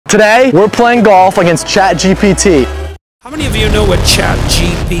Today, we're playing golf against ChatGPT. How many of you know what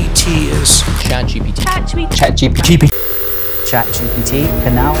ChatGPT is? ChatGPT. ChatGPT. ChatGPT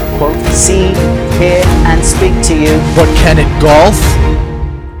can now, quote, see, hear, and speak to you. But can it golf?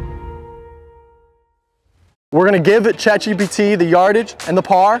 We're gonna give ChatGPT the yardage and the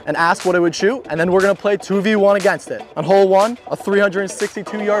par and ask what it would shoot, and then we're gonna play 2v1 against it. On hole 1, a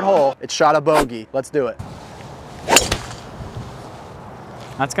 362-yard hole, it shot a bogey. Let's do it.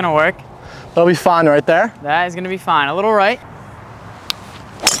 That's gonna work. That'll be fine right there. That is gonna be fine. A little right.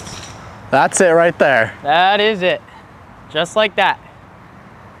 That's it right there. That is it. Just like that.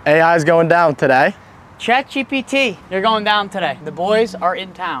 AI is going down today. ChatGPT, they're going down today. The boys are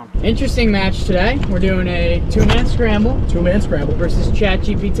in town. Interesting match today. We're doing a two-man scramble. Two-man scramble versus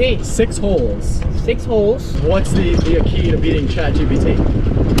ChatGPT. 6 holes. 6 holes. What's the key to beating ChatGPT?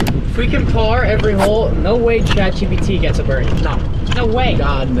 If we can par every hole, no way ChatGPT gets a birdie. No way.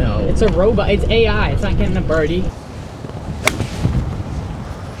 God, no. It's a robot. It's AI. It's not getting a birdie.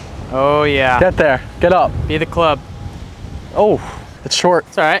 Oh, yeah. Get there. Get up. Be the club. Oh, it's short.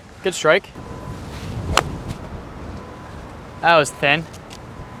 It's all right. Good strike. That was thin.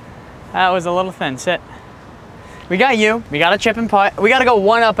 That was a little thin. Sit. We got you. We got a chip and putt. We got to go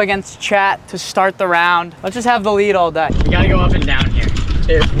 1-up against Chat to start the round. Let's just have the lead all day. We got to go up and down here.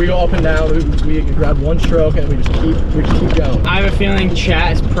 If we go up and down, we can grab one stroke and we just keep going. I have a feeling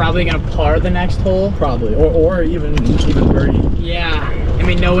Chat is probably gonna par the next hole. Probably, or even birdie. Yeah, I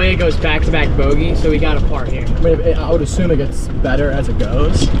mean, no way it goes back-to-back bogey, so we got a par here. I mean, I would assume it gets better as it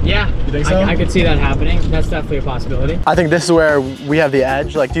goes. Yeah, you think so? I could see that happening. That's definitely a possibility. I think this is where we have the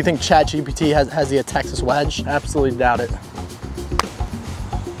edge. Like, do you think ChatGPT has the Texas wedge? Absolutely doubt it.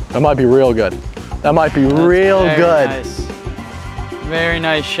 That might be real good. That might be real good. Nice. Very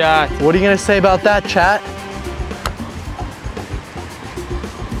nice shot. What are you gonna say about that, Chat?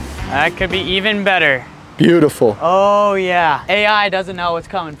 That could be even better. Beautiful. Oh yeah. AI doesn't know what's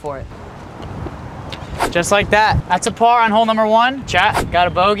coming for it. Just like that. That's a par on hole number 1. Chat got a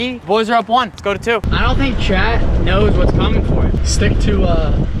bogey. Boys are up 1. Let's go to 2. I don't think Chat knows what's coming for it. Stick to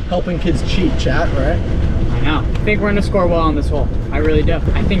helping kids cheat, Chat, right? I know. I think we're gonna score well on this hole. I really do.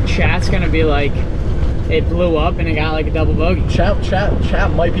 I think Chat's gonna be like, it blew up and it got like a double bogey.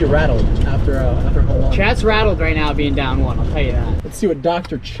 Chat might be rattled after hole 1. Chat's rattled right now being down 1, I'll tell you that. Let's see what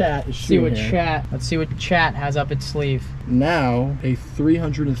Dr. Chat is shooting here. Let's see what Chat has up its sleeve. Now, a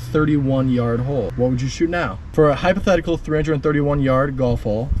 331-yard hole. What would you shoot now? For a hypothetical 331-yard golf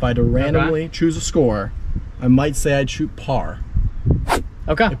hole, if I had to randomly choose a score, I might say I'd shoot par.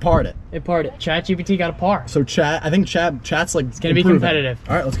 Okay. It parred it. It parred it. ChatGPT got a par. So I think Chat's like, it's gonna be competitive.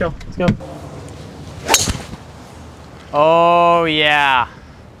 All right, let's go. Let's go. Oh yeah.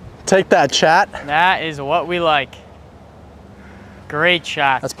 Take that, Chat. That is what we like. Great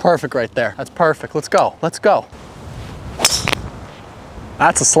shot. That's perfect right there. That's perfect. Let's go. Let's go.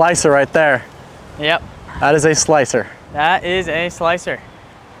 That's a slicer right there. Yep. That is a slicer. That is a slicer.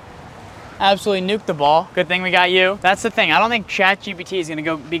 Absolutely nuked the ball. Good thing we got you. That's the thing. I don't think ChatGPT is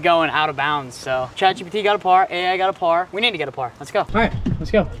gonna be going out of bounds. So ChatGPT got a par. AI got a par. We need to get a par. Let's go. All right.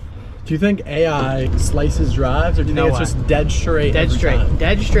 Let's go. Do you think AI slices drives, or do you think it's just dead straight? Dead straight.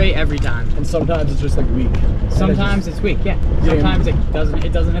 Dead straight every time. And sometimes it's just like weak. Sometimes it's weak, yeah. Sometimes it doesn't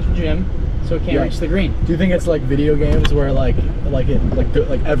hit the gym, so it can't reach the green. Do you think it's like video games where like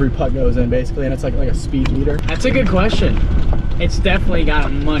every putt goes in basically, and it's like a speed meter? That's a good question. It's definitely got a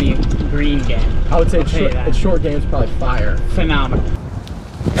money green game. I would say its short game's probably fire. Phenomenal.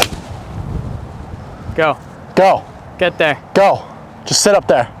 Go. Go. Get there. Go. Just sit up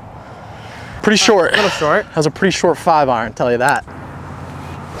there. Pretty short. A little short. Has a pretty short 5-iron, tell you that.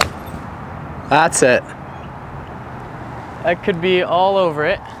 That's it. That could be all over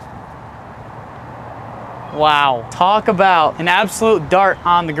it. Wow. Talk about an absolute dart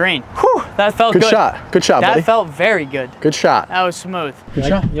on the green. Whew, that felt good. Good shot. Good shot, buddy. That felt very good. Good shot. That was smooth. Good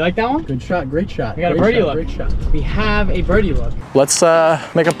shot. You like that one? Good shot. Great shot. We got a birdie look. Great shot. We have a birdie look. Let's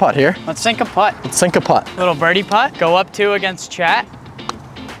make a putt here. Let's sink a putt. Let's sink a putt. Little birdie putt. Go up 2 against Chat.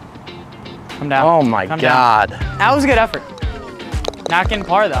 Come down. Oh my God. That was a good effort. Not in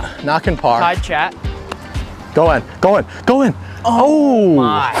par though. Not in par. Tied Chat. Go in. Go in. Go in. Oh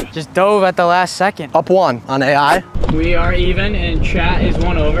my. Just dove at the last second. Up 1 on AI. We are even and Chat is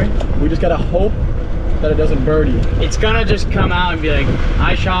 1 over. We just gotta hope that it doesn't birdie. It's gonna just come out and be like,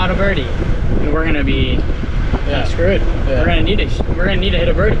 I shot a birdie. And we're gonna be screwed. Yeah. We're gonna need to hit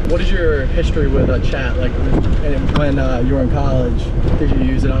a birdie. What is your history with Chat? Like when you were in college, did you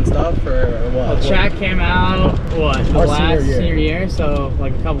use it on stuff or what? Well, Chat came out the last senior year, so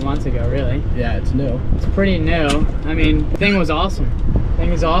like a couple months ago, really. Yeah, it's new. It's pretty new. I mean, the thing was awesome.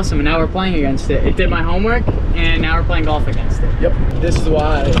 Thing is awesome, and now we're playing against it. It did my homework, and now we're playing golf against it. Yep. This is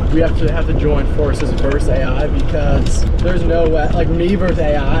why we have to join forces versus AI, because there's no way, like me versus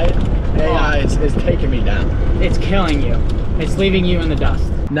AI. AI is taking me down. It's killing you. It's leaving you in the dust.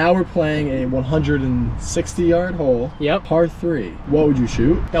 Now we're playing a 160-yard hole. Yep. Par 3. What would you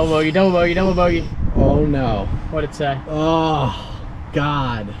shoot? Double bogey, double bogey, double bogey. Oh no. What'd it say? Oh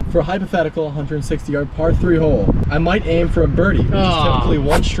God. For a hypothetical 160-yard par 3 hole, I might aim for a birdie, which is typically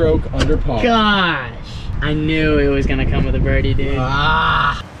 1 stroke under par. Gosh. I knew it was gonna come with a birdie, dude.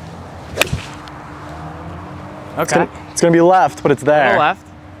 Okay. It's gonna be left, but it's there. Left.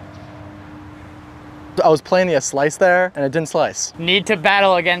 I was playing the slice there, and it didn't slice. Need to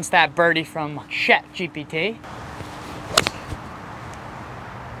battle against that birdie from ChatGPT.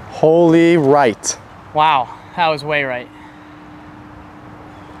 Holy right. Wow, that was way right.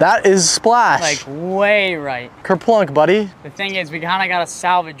 That is splash. Like way right. Kerplunk, buddy. The thing is, we kind of got to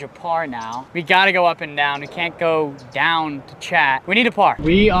salvage a par now. We got to go up and down. We can't go down to chat. We need a par.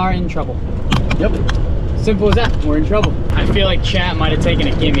 We are in trouble. Yep. Simple as that. We're in trouble. I feel like chat might have taken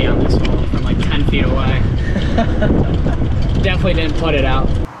a gimme on this hole from like 10 feet away. Definitely didn't put it out.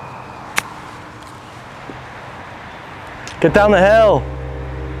 Get down the hill.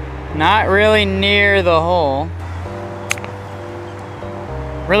 Not really near the hole.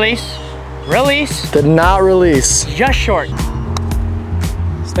 Release. Release. Did not release. Just short.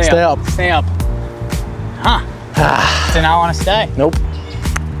 Stay up. Stay up. Huh. Did not want to stay. Nope.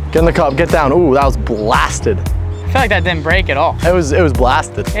 Get in the cup. Get down. Ooh, that was blasted. I feel like that didn't break at all. It was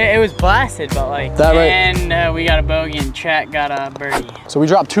blasted. It was blasted, but like. That right? And we got a bogey and chat got a birdie. So we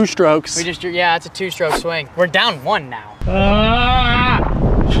dropped 2 strokes. We just, yeah, it's a 2-stroke swing. We're down 1 now.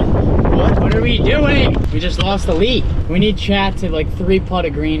 What are we doing? We just lost the lead. We need chat to like 3-putt a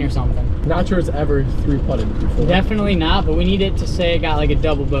green or something. Not sure it's ever 3-putted before. Definitely not, but we need it to say it got like a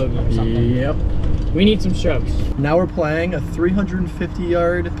double bogey or something. Yep. We need some strokes. Now we're playing a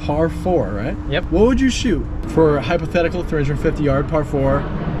 350-yard par 4, right? Yep. What would you shoot for a hypothetical 350-yard par 4?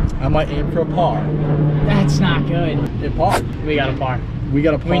 I might aim for a par. That's not good. A par. We got a par. We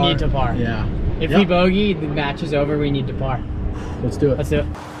got a par. We need to par. Yeah. If we bogey, the match is over. We need to par. Let's do it. Let's do it.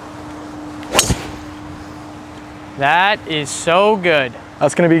 That is so good.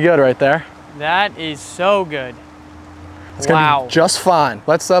 That's gonna be good right there. That is so good. It's gonna be just fine.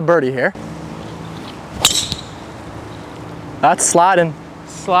 Let's birdie here. That's sliding.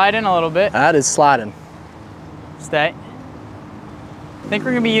 Sliding a little bit. That is sliding. Stay. I think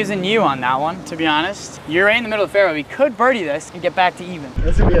we're gonna be using you on that one, to be honest. You're right in the middle of the fairway. We could birdie this and get back to even.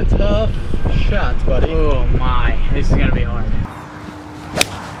 This is gonna be a tough shot, buddy. Oh my, this is gonna be hard.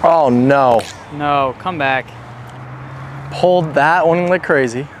 Oh no. No, come back. Pulled that one like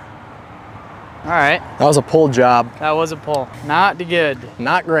crazy. All right. That was a pull job. That was a pull. Not good.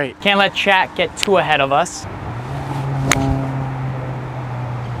 Not great. Can't let chat get too ahead of us.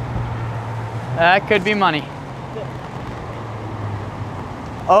 That could be money.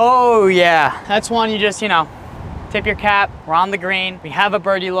 Oh yeah, that's one you just, you know, tip your cap. We're on the green. We have a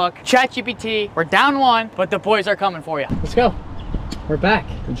birdie look. ChatGPT, we're down 1, but the boys are coming for you. Let's go. We're back.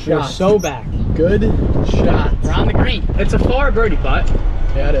 Good shot. We're so back. Good shot. We're on the green. It's a far birdie putt.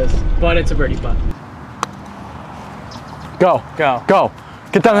 Yeah, it is. But it's a birdie putt. Go. Go. Go.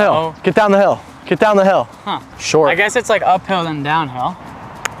 Get down the hill. Get down the hill. Get down the hill. Huh. Short. I guess it's like uphill then downhill.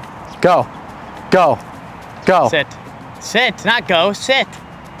 Go. Go. Go. Sit. Sit, not go, sit.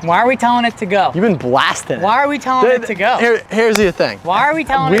 Why are we telling it to go? You've been blasting it. Why are we telling it to go? Here's the thing. Why are we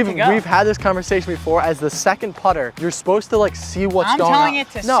telling it to go? We've had this conversation before. As the second putter, you're supposed to like see what's going on. I'm telling it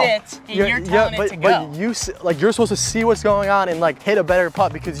to sit, and you're telling it to go. But you're supposed to see what's going on and like hit a better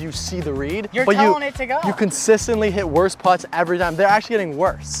putt because you see the read. You're telling it to go. You consistently hit worse putts every time. They're actually getting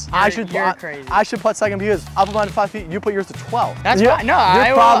worse. You're crazy. I should putt second because up about 5 feet. You put yours to 12. That's fine. No,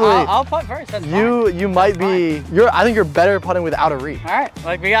 I'll putt first. That's fine. You might be. I think you're better putting without a read. All right,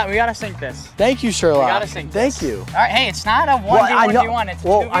 like we gotta sink this. Thank you, Sherlock. We gotta sink this. Thank you. All right, hey, it's not a 1v1v1. It's a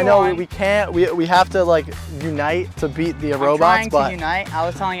 2v1. I know we can't. We have to like unite to beat the robots. I'm trying to unite. I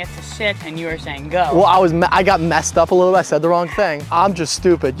was telling it to sit, and you were saying go. Well, I got messed up a little bit. I said the wrong thing. I'm just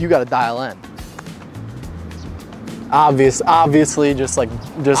stupid. You gotta dial in. Obviously, just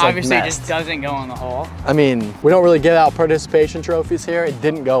doesn't go in the hole. I mean, we don't really give out participation trophies here. It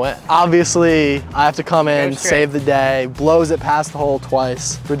didn't go in. Obviously, I have to come in, save the day, blows it past the hole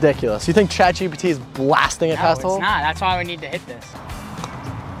twice. Ridiculous. You think ChatGPT is blasting it past the hole? No, it's not. That's why we need to hit this.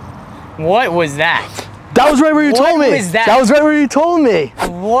 What was that? That was right where you told me. What was that? That was right where you told me.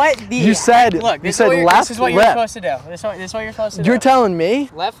 What the? You said, look, you said left lip. This is what you're supposed to do. This is what you're supposed to do. You're telling me?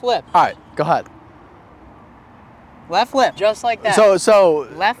 Left lip. All right, go ahead. Left lip, just like that. So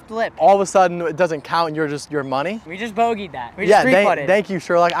left lip. All of a sudden it doesn't count and you're just your money? We just bogeyed that. We just three-putted. Thank you,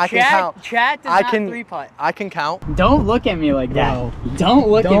 Sherlock. I can count. Chat does not three-putt. I can count. Don't look at me like that. No. Don't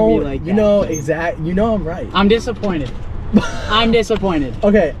look at me like that. You know I'm right. I'm disappointed. I'm disappointed.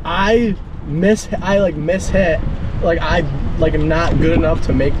 Okay, I mishit. Like I'm not good enough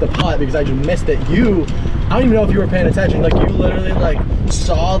to make the putt because I just missed it. I don't even know if you were paying attention. Like you literally like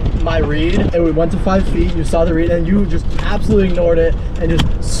saw my read and we went to 5 feet. You saw the read and you just absolutely ignored it and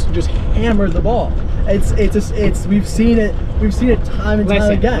just hammered the ball. We've seen it time and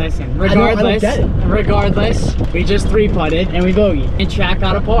time again. Listen, regardless, we just three-putted and we bogeyed and Chat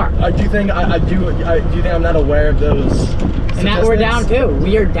got a par. Do you think do you think I'm not aware of those statistics? And now we're down 2.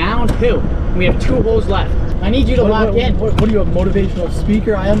 We are down 2. We have 2 holes left. I need you to lock in. What are you, a motivational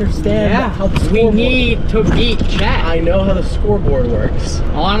speaker? I understand how the scoreboard. We need to beat Chat. I know how the scoreboard works.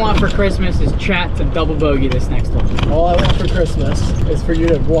 All I want for Christmas is Chat to double bogey this next one. All I want for Christmas is for you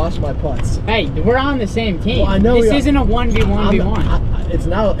to watch my putts. Hey, we're on the same team. Well, I know this isn't a 1v1v1.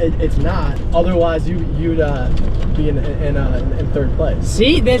 It's not. Otherwise, you'd be in third place.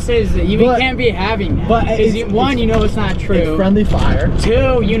 See, we can't be having that. But one, you know it's not true. It's friendly fire.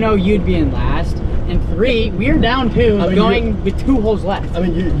 2, you know you'd be in last. And 3, we're down 2, going with 2 holes left. I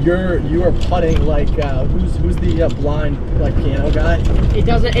mean, you are putting like who's the blind like piano guy? It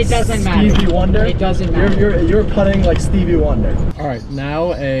doesn't matter. Stevie Wonder. It doesn't matter. You're putting like Stevie Wonder. All right,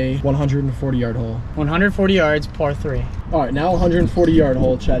 now a 140-yard hole. 140 yards, par 3. All right, now 140-yard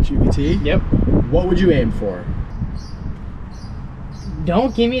hole, ChatGPT. Yep. What would you aim for?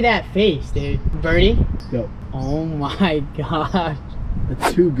 Don't give me that face, dude. Birdie. Yep. Oh my gosh.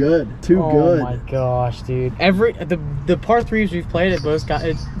 It's too good. Too good. Oh my gosh, dude. The par 3s we've played, it's got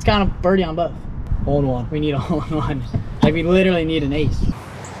a birdie on both. Hole in one. We need a hole in one. Like we literally need an ace.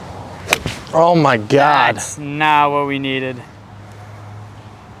 Oh my God. That's not what we needed.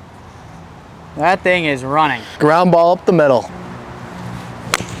 That thing is running. Ground ball up the middle.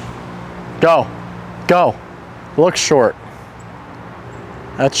 Go. Go. Looks short.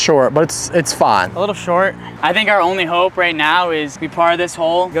 That's short, but it's fine. A little short. I think our only hope right now is we par this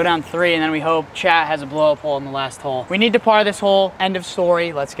hole, go down 3, and then we hope Chat has a blow-up hole in the last hole. We need to par this hole, end of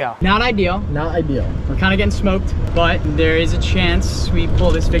story, let's go. Not ideal. Not ideal. We're kind of getting smoked, but there is a chance we pull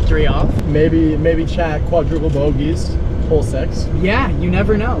this victory off. Maybe Chat quadruple bogeys, hole 6. Yeah, you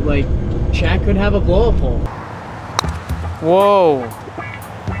never know. Like, Chat could have a blow-up hole. Whoa.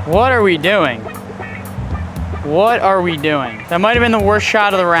 What are we doing? What are we doing? That might have been the worst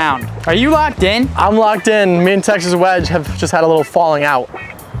shot of the round. Are you locked in? I'm locked in. Me and Texas Wedge have just had a little falling out.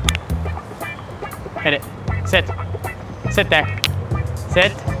 Hit it. Sit. Sit there.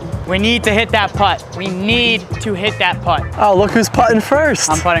 Sit. We need to hit that putt. We need to hit that putt. Oh, look who's putting first.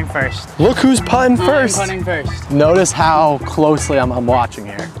 I'm putting first. Look who's putting first. I'm putting first. Notice how closely I'm watching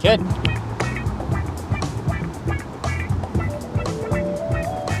here. Good.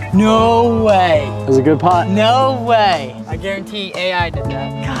 No way. It was a good putt. No way. I guarantee AI did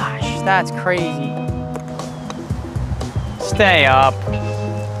that. Gosh, that's crazy. Stay up.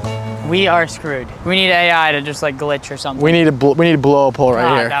 We are screwed. We need AI to just like glitch or something. We need a blow up hole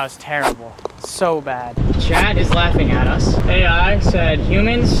right here. That was terrible. So bad. Chat is laughing at us. AI said,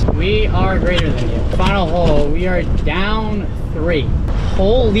 humans, we are greater than you. Final hole, we are down 3.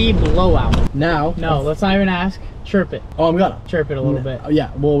 Holy blowout. Now. No, let's not even ask. Chirp it. Oh, I'm gonna chirp it a little bit.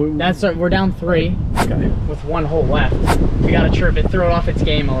 Yeah, well, we're down 3. Okay. With 1 hole left. We gotta chirp it, throw it off its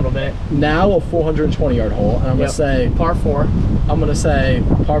game a little bit. Now a 420-yard hole, and I'm gonna say par 4. I'm gonna say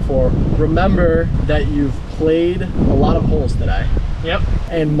par 4. Remember that you've played a lot of holes today. Yep.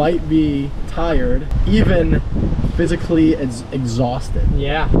 And might be tired, even physically exhausted.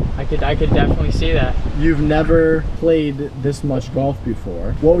 Yeah, I could definitely see that. You've never played this much golf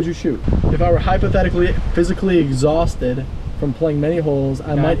before. What would you shoot? If I were hypothetically physically exhausted from playing many holes,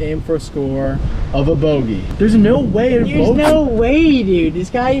 I might aim for a score of a bogey. There's no way of bogey. There's no way, dude. This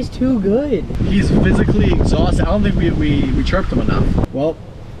guy is too good. He's physically exhausted. I don't think we chirped him enough. Well,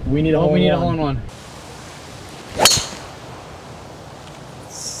 we need a hole in one. We need a hole in one.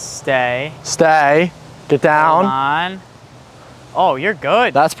 Stay. Stay. Get down. Come on. Oh, you're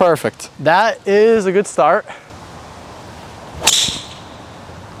good. That's perfect. That is a good start.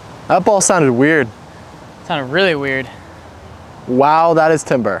 That ball sounded weird. Sounded really weird. Wow, that is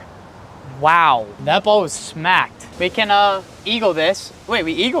timber. Wow, that ball was smacked. We can eagle this. Wait,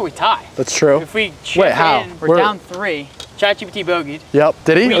 we eagle, we tie. That's true. If we chip in, we're down 3. ChatGPT bogeyed. Yep,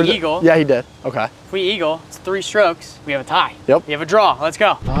 did he? We eagle. Yeah, he did. Okay. If we eagle, it's 3 strokes. We have a tie. Yep. We have a draw. Let's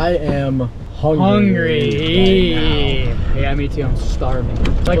go. I am hungry. Yeah, me too. I'm starving.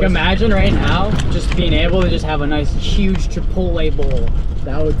 Like, imagine right now just being able to just have a nice, huge Chipotle bowl.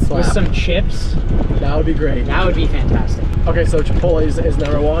 That would slap. With some chips. That would be great. That would be fantastic. Okay, so Chipotle is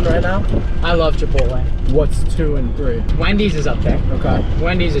 #1 right now? I love Chipotle. What's 2 and 3? Wendy's is up there. Okay.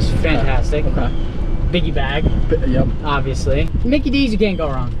 Wendy's is fantastic. Okay. Biggie bag. Yep. Obviously. Mickey D's, you can't go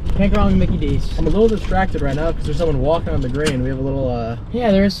wrong. Can't go wrong with Mickey D's. I'm a little distracted right now because there's someone walking on the green. We have a little,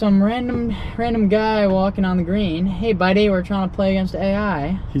 Yeah, there's some random guy walking on the green. Hey, buddy, we're trying to play against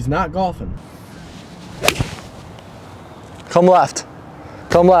AI. He's not golfing. Come left.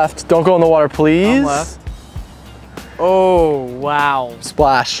 Come left. Don't go in the water, please. Come left. Oh, wow.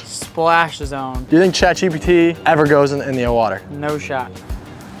 Splash. Splash zone. Do you think ChatGPT ever goes in the water? No shot.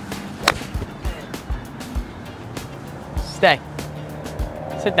 Stay.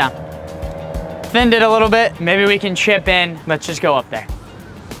 Sit down. Thinned it a little bit. Maybe we can chip in. Let's just go up there.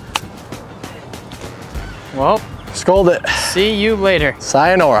 Well. Scold it. See you later.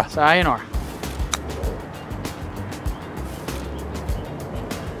 Sayonara. Sayonara.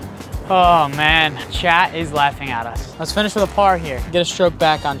 Oh man, chat is laughing at us. Let's finish with a par here. Get a stroke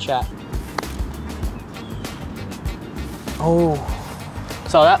back on chat. Oh.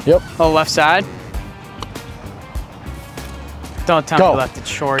 Saw that? Yep. Oh, left side. Don't tell me you left it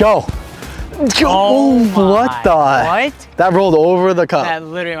short. Go. Oh what the? What? That rolled over the cup. That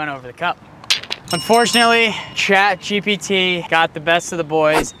literally went over the cup. Unfortunately, ChatGPT got the best of the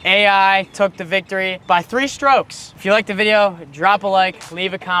boys. AI took the victory by 3 strokes. If you liked the video, drop a like,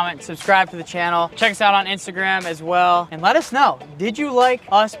 leave a comment, subscribe to the channel. Check us out on Instagram as well. And let us know, did you like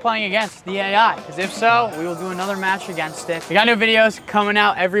us playing against the AI? Because if so, we will do another match against it. We got new videos coming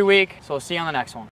out every week, so we'll see you on the next one.